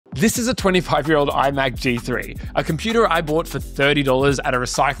This is a 25-year-old iMac G3, a computer I bought for $30 at a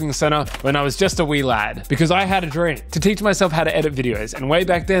recycling center when I was just a wee lad, because I had a dream to teach myself how to edit videos, and way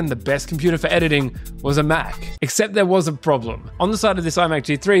back then, the best computer for editing was a Mac. Except there was a problem. On the side of this iMac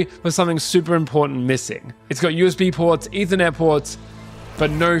G3 was something super important missing. It's got USB ports, Ethernet ports,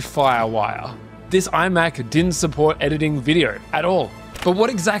 but no FireWire. This iMac didn't support editing video at all. But what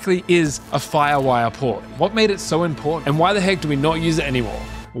exactly is a FireWire port? What made it so important? And why the heck do we not use it anymore?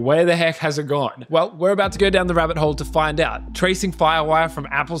 Where the heck has it gone? Well, we're about to go down the rabbit hole to find out, tracing FireWire from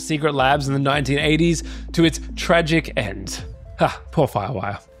Apple's secret labs in the 1980s to its tragic end. Poor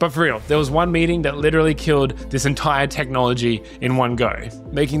FireWire. But for real, there was one meeting that literally killed this entire technology in one go,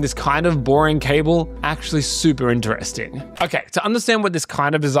 making this kind of boring cable actually super interesting. Okay, to understand what this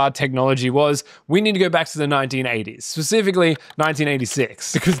kind of bizarre technology was, we need to go back to the 1980s, specifically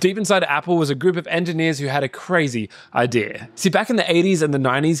 1986, because deep inside Apple was a group of engineers who had a crazy idea. See, back in the 80s and the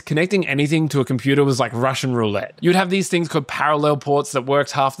 90s, connecting anything to a computer was like Russian roulette. You'd have these things called parallel ports that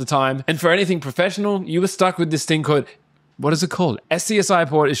worked half the time, and for anything professional, you were stuck with this thing called, what is it called? SCSI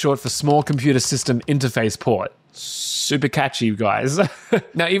port is short for Small Computer System Interface Port. Super catchy, you guys.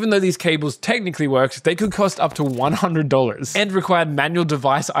 Now, even though these cables technically worked, they could cost up to $100 and required manual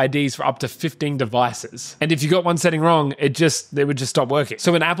device IDs for up to 15 devices. And if you got one setting wrong, they would just stop working.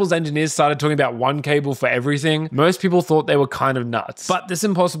 So when Apple's engineers started talking about one cable for everything, most people thought they were kind of nuts. But this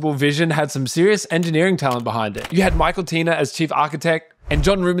impossible vision had some serious engineering talent behind it. You had Michael Tina as chief architect, and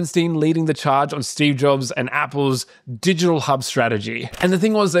John Rubinstein leading the charge on Steve Jobs and Apple's digital hub strategy. And the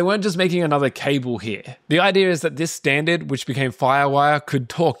thing was, they weren't just making another cable here. The idea is that this standard, which became FireWire, could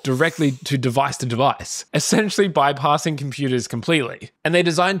talk directly to device, essentially bypassing computers completely. And they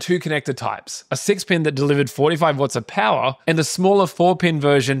designed two connector types, a 6-pin that delivered 45 watts of power, and a smaller 4-pin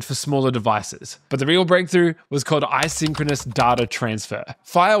version for smaller devices. But the real breakthrough was called asynchronous data transfer.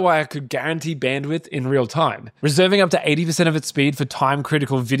 FireWire could guarantee bandwidth in real time, reserving up to 80% of its speed for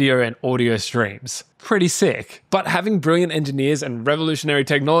time-critical video and audio streams. Pretty sick. But having brilliant engineers and revolutionary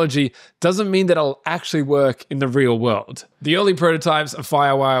technology doesn't mean that it'll actually work in the real world. The early prototypes of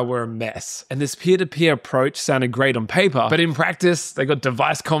FireWire were a mess, and this peer-to-peer approach sounded great on paper, but in practice, they got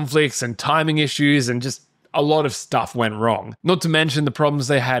device conflicts and timing issues and just a lot of stuff went wrong, not to mention the problems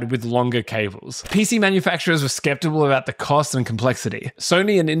they had with longer cables. PC manufacturers were skeptical about the cost and complexity.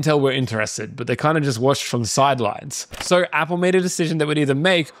 Sony and Intel were interested, but they kind of just watched from the sidelines. So Apple made a decision that would either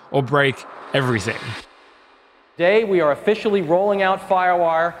make or break everything. Today, we are officially rolling out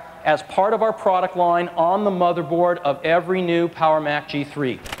FireWire as part of our product line on the motherboard of every new Power Mac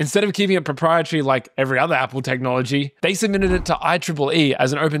G3. Instead of keeping it proprietary like every other Apple technology, they submitted it to IEEE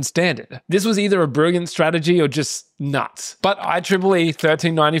as an open standard. This was either a brilliant strategy or just nuts. But IEEE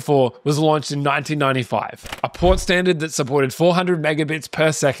 1394 was launched in 1995, a port standard that supported 400 megabits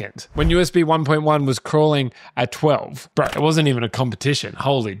per second, when USB 1.1 was crawling at 12. Bro, it wasn't even a competition,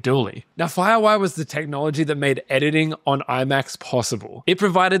 holy dooly. Now, FireWire was the technology that made editing on iMacs possible. It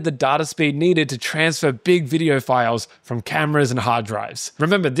provided the data speed needed to transfer big video files from cameras and hard drives.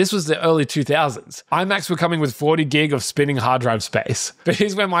 Remember, this was the early 2000s. iMacs were coming with 40 gig of spinning hard drive space. But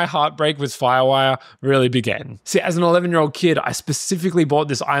here's where my heartbreak with FireWire really began. See, as an 11-year-old kid, I specifically bought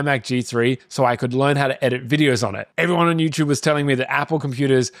this iMac G3 so I could learn how to edit videos on it. Everyone on YouTube was telling me that Apple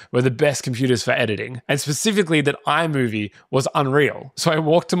computers were the best computers for editing, and specifically that iMovie was unreal. So I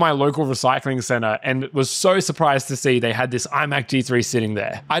walked to my local recycling center and was so surprised to see they had this iMac G3 sitting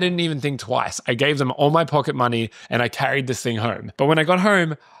there. I didn't even think twice. I gave them all my pocket money and I carried this thing home. But when I got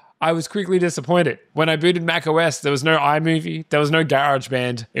home, I was quickly disappointed. When I booted macOS, there was no iMovie, there was no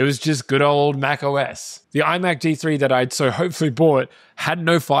GarageBand. It was just good old macOS. The iMac G3 that I'd so hopefully bought had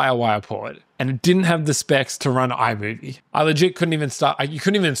no FireWire port, and it didn't have the specs to run iMovie. I legit couldn't even you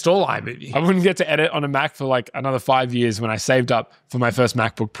couldn't even install iMovie. I wouldn't get to edit on a Mac for like another 5 years when I saved up for my first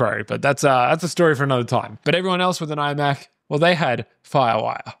MacBook Pro, but that's a story for another time. But everyone else with an iMac, well, they had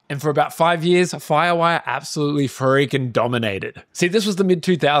FireWire. And for about 5 years, FireWire absolutely freaking dominated. See, this was the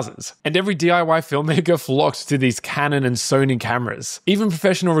mid-2000s, and every DIY filmmaker flocked to these Canon and Sony cameras. Even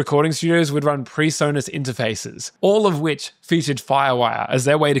professional recording studios would run PreSonus interfaces, all of which featured FireWire as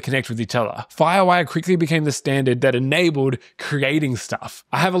their way to connect with each other. FireWire quickly became the standard that enabled creating stuff.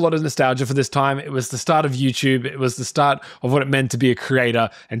 I have a lot of nostalgia for this time. It was the start of YouTube. It was the start of what it meant to be a creator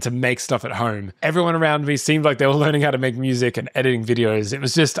and to make stuff at home. Everyone around me seemed like they were learning how to make music and editing videos. It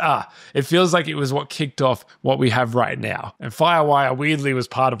was just, it feels like it was what kicked off what we have right now. And FireWire weirdly was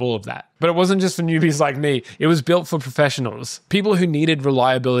part of all of that. But it wasn't just for newbies like me. It was built for professionals, people who needed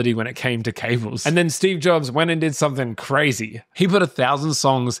reliability when it came to cables. And then Steve Jobs went and did something crazy. He put 1,000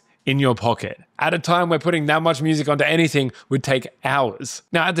 songs in your pocket at a time where putting that much music onto anything would take hours.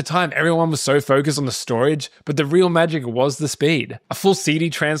 Now, at the time, everyone was so focused on the storage, but the real magic was the speed. A full CD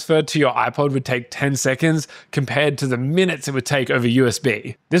transfer to your iPod would take 10 seconds compared to the minutes it would take over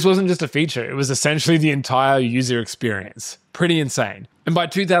USB. This wasn't just a feature, it was essentially the entire user experience. Pretty insane. And by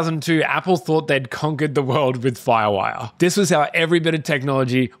 2002, Apple thought they'd conquered the world with FireWire. This was how every bit of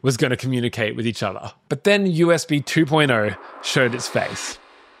technology was going to communicate with each other. But then USB 2.0 showed its face.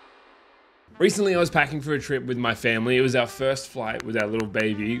 Recently, I was packing for a trip with my family. It was our first flight with our little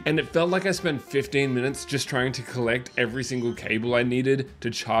baby, and it felt like I spent 15 minutes just trying to collect every single cable I needed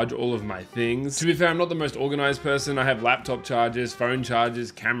to charge all of my things. To be fair, I'm not the most organized person. I have laptop chargers, phone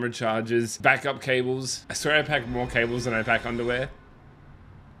chargers, camera chargers, backup cables. I swear I pack more cables than I pack underwear.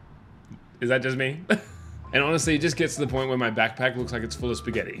 Is that just me? And honestly, it just gets to the point where my backpack looks like it's full of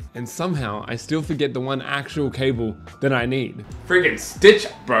spaghetti. And somehow, I still forget the one actual cable that I need. Friggin' stitch,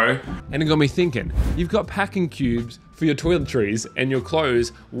 bro. And it got me thinking, you've got packing cubes for your toiletries and your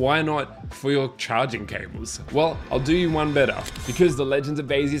clothes, why not for your charging cables? Well, I'll do you one better, because the legends of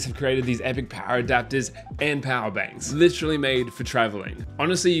Baseus have created these epic power adapters and power banks, literally made for traveling.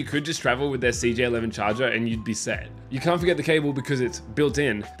 Honestly, you could just travel with their CJ11 charger and you'd be set. You can't forget the cable because it's built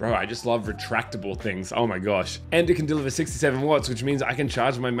in. Bro, I just love retractable things, oh my gosh. And it can deliver 67 watts, which means I can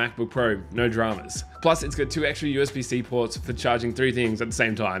charge my MacBook Pro, no dramas. Plus, it's got 2 extra USB-C ports for charging 3 things at the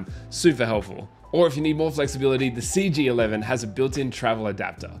same time, super helpful. Or if you need more flexibility, the CG11 has a built-in travel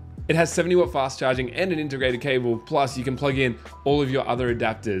adapter. It has 70-watt fast charging and an integrated cable, plus you can plug in all of your other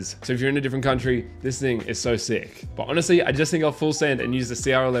adapters. So if you're in a different country, this thing is so sick. But honestly, I just think I'll full send and use the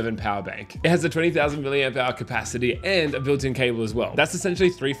CR11 power bank. It has a 20,000 milliamp hour capacity and a built-in cable as well. That's essentially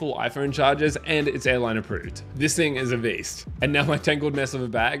 3 full iPhone chargers and it's airline approved. This thing is a beast. And now my tangled mess of a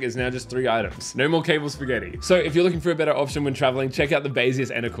bag is now just 3 items. No more cable spaghetti. So if you're looking for a better option when traveling, check out the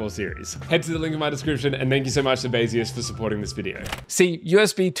Baseus Core series. Head to the link in my description, and thank you so much to Baseus for supporting this video. See,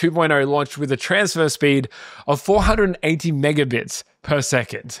 USB 2.0 launched with a transfer speed of 480 megabits per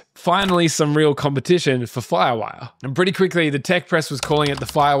second. Finally, some real competition for FireWire. And pretty quickly, the tech press was calling it the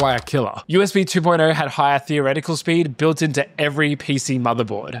FireWire killer. USB 2.0 had higher theoretical speed built into every PC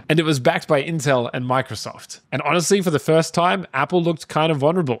motherboard, and it was backed by Intel and Microsoft. And honestly, for the first time, Apple looked kind of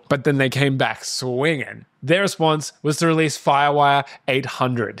vulnerable, but then they came back swinging. Their response was to release FireWire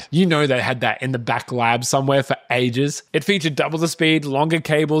 800. You know they had that in the back lab somewhere for ages. It featured double the speed, longer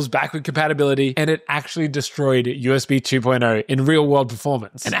cables, backward compatibility, and it actually destroyed USB 2.0 in real-world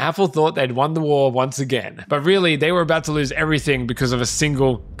performance. And Apple thought they'd won the war once again. But really, they were about to lose everything because of a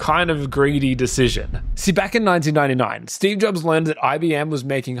single, kind of greedy decision. See, back in 1999, Steve Jobs learned that IBM was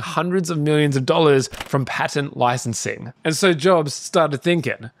making hundreds of millions of dollars from patent licensing. And so Jobs started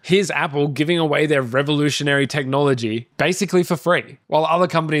thinking, here's Apple giving away their revolutionary technology basically for free, while other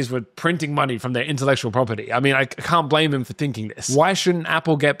companies were printing money from their intellectual property. I mean, I can't blame him for thinking this. Why shouldn't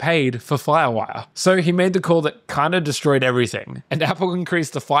Apple get paid for FireWire? So he made the call that kind of destroyed everything, and Apple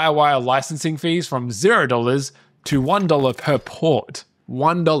increased the FireWire licensing fees from $0 to $1 per port.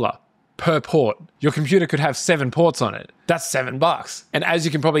 $1 per port. Your computer could have 7 ports on it. That's $7. And as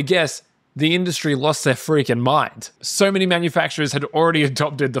you can probably guess, the industry lost their freaking mind. So many manufacturers had already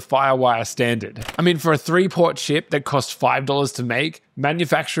adopted the FireWire standard. I mean, for a 3-port chip that cost $5 to make,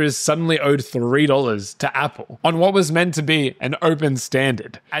 manufacturers suddenly owed $3 to Apple on what was meant to be an open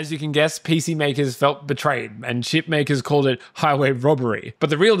standard. As you can guess, PC makers felt betrayed and chip makers called it highway robbery.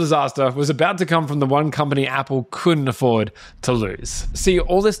 But the real disaster was about to come from the one company Apple couldn't afford to lose. See,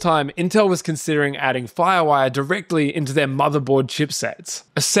 all this time, Intel was considering adding FireWire directly into their motherboard chipsets.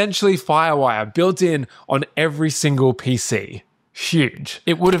 Essentially, FireWire built in on every single PC. Huge.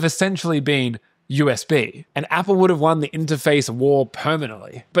 It would have essentially been USB, and Apple would have won the interface war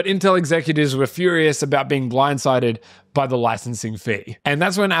permanently. But Intel executives were furious about being blindsided by the licensing fee. And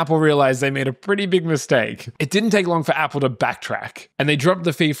that's when Apple realized they made a pretty big mistake. It didn't take long for Apple to backtrack, and they dropped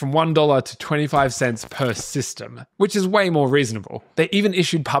the fee from $1 to 25 cents per system, which is way more reasonable. They even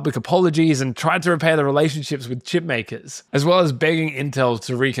issued public apologies and tried to repair the relationships with chip makers, as well as begging Intel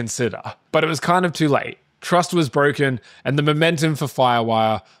to reconsider. But it was kind of too late. Trust was broken, and the momentum for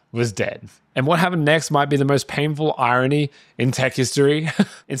FireWire was dead. And what happened next might be the most painful irony in tech history.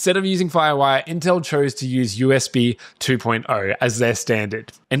 Instead of using FireWire, Intel chose to use USB 2.0 as their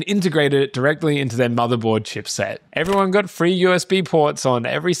standard and integrated it directly into their motherboard chipset. Everyone got free USB ports on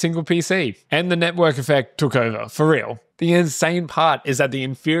every single PC, and the network effect took over, for real. The insane part is that the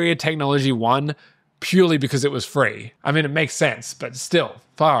inferior technology won purely because it was free. I mean, it makes sense, but still,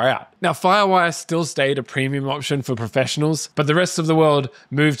 far out. Now, FireWire still stayed a premium option for professionals, but the rest of the world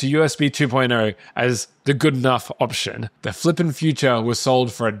moved to USB 2.0 as the good enough option. The flippin' future was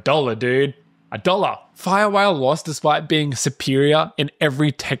sold for $1, dude. $1. FireWire lost despite being superior in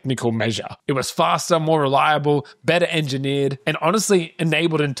every technical measure. It was faster, more reliable, better engineered, and honestly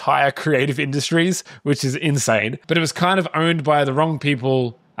enabled entire creative industries, which is insane. But it was kind of owned by the wrong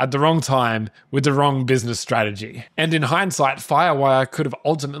people at the wrong time with the wrong business strategy. And in hindsight, FireWire could have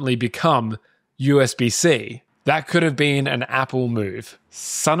ultimately become USB-C. That could have been an Apple move.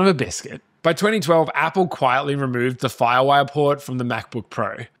 Son of a biscuit. By 2012, Apple quietly removed the FireWire port from the MacBook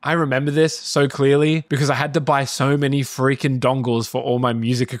Pro. I remember this so clearly because I had to buy so many freaking dongles for all my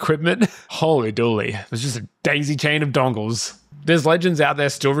music equipment. Holy dooly. It was just a daisy chain of dongles. There's legends out there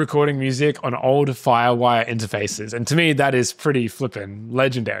still recording music on old FireWire interfaces, and to me that is pretty flippin'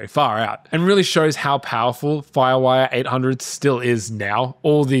 legendary, far out, and really shows how powerful FireWire 800 still is now,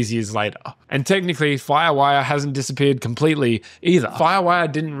 all these years later. And technically, FireWire hasn't disappeared completely either.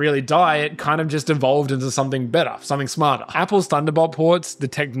 FireWire didn't really die, it kind of just evolved into something better, something smarter. Apple's Thunderbolt ports, the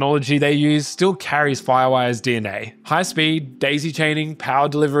technology they use, still carries FireWire's DNA. High speed, daisy chaining, power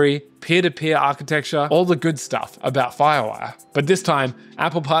delivery, peer-to-peer architecture, all the good stuff about FireWire. But this time,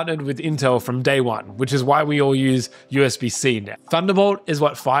 Apple partnered with Intel from day one, which is why we all use USB-C now. Thunderbolt is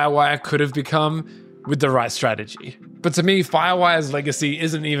what FireWire could have become with the right strategy. But to me, FireWire's legacy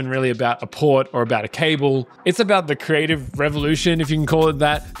isn't even really about a port or about a cable. It's about the creative revolution, if you can call it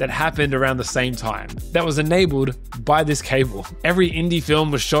that happened around the same time, that was enabled by this cable. Every indie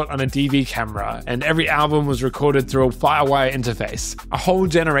film was shot on a DV camera, and every album was recorded through a FireWire interface. A whole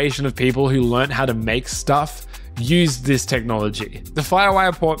generation of people who learned how to make stuff used this technology. The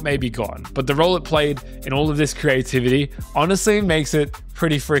FireWire port may be gone, but the role it played in all of this creativity honestly makes it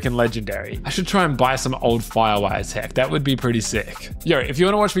pretty freaking legendary. I should try and buy some old FireWire tech. That would be pretty sick. Yo, if you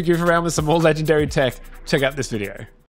want to watch me goof around with some more legendary tech, check out this video.